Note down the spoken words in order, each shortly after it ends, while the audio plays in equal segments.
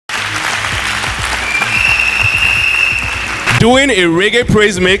doing a reggae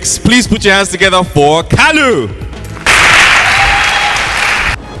praise mix. Please put your hands together for Kalu.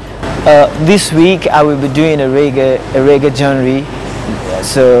 This week I will be doing a reggae genre,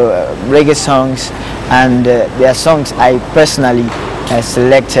 so reggae songs, and there are songs I personally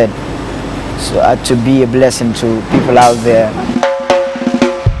selected to be a blessing to people out there.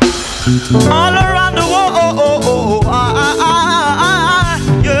 All around the world,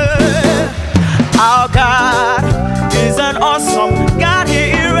 yeah. Our God is an awesome God.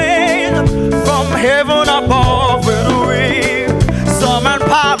 He reigns from heaven above with the rain, storm and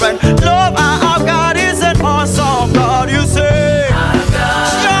power and love. Our God is an awesome God. You say,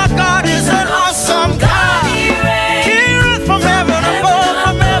 your God is an awesome God. He reigns from heaven above,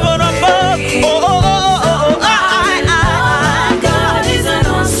 from heaven above.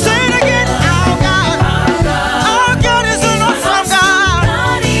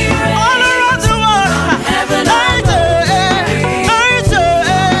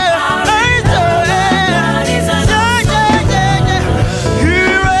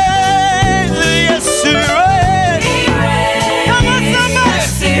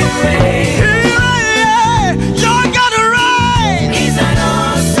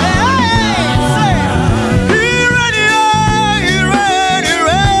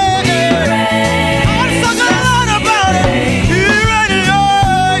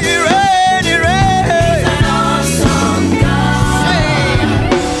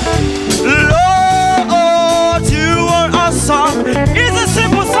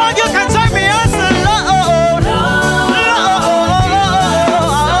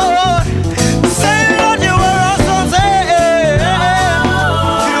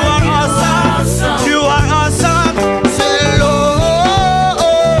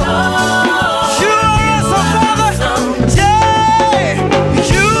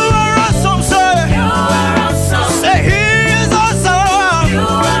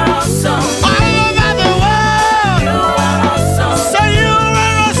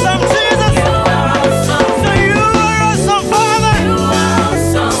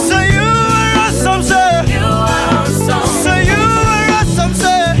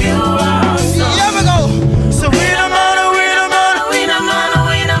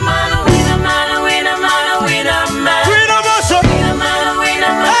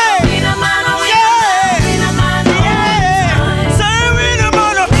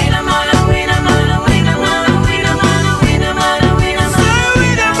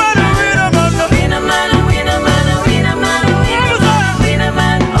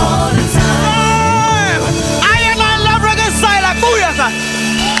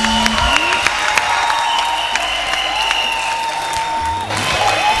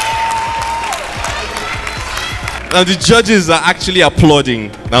 Now the judges are actually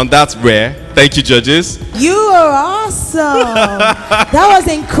applauding. Now that's rare. Thank you, judges. You are awesome. That was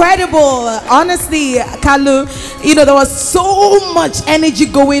incredible. Honestly, Kalu, you know, there was so much energy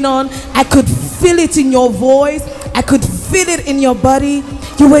going on. I could feel it in your voice. I could feel it in your body.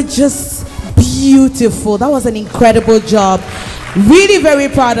 You were just beautiful. That was an incredible job. Really very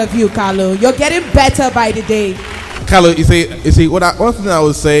proud of you, Kalu. You're getting better by the day. Kalu, you see, one thing I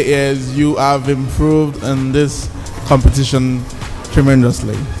would say is you have improved in this competition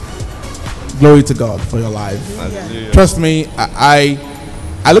tremendously. Glory to God for your life. Yeah. Trust me, I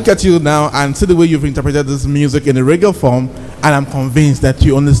look at you now and see the way you've interpreted this music in a reggae form, and I'm convinced that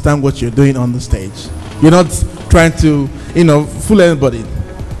you understand what you're doing on the stage. You're not trying to, fool anybody.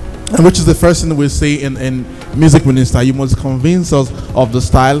 And which is the first thing we say in music minister. You must convince us of the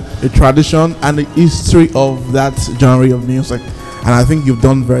style, the tradition, and the history of that genre of music. And I think you've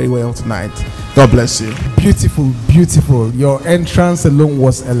done very well tonight. God bless you. Beautiful, beautiful. Your entrance alone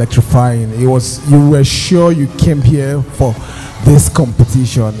was electrifying. You were sure you came here for this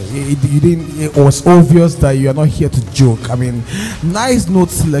competition. It was obvious that you are not here to joke. I mean, nice note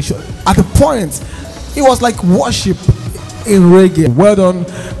selection. At the point, it was like worship in reggae. Well done,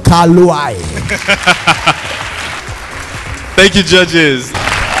 Kalu. Thank you, judges.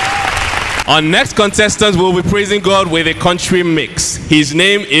 Our next contestant will be praising God with a country mix. His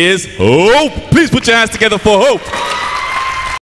name is Hope. Please put your hands together for Hope.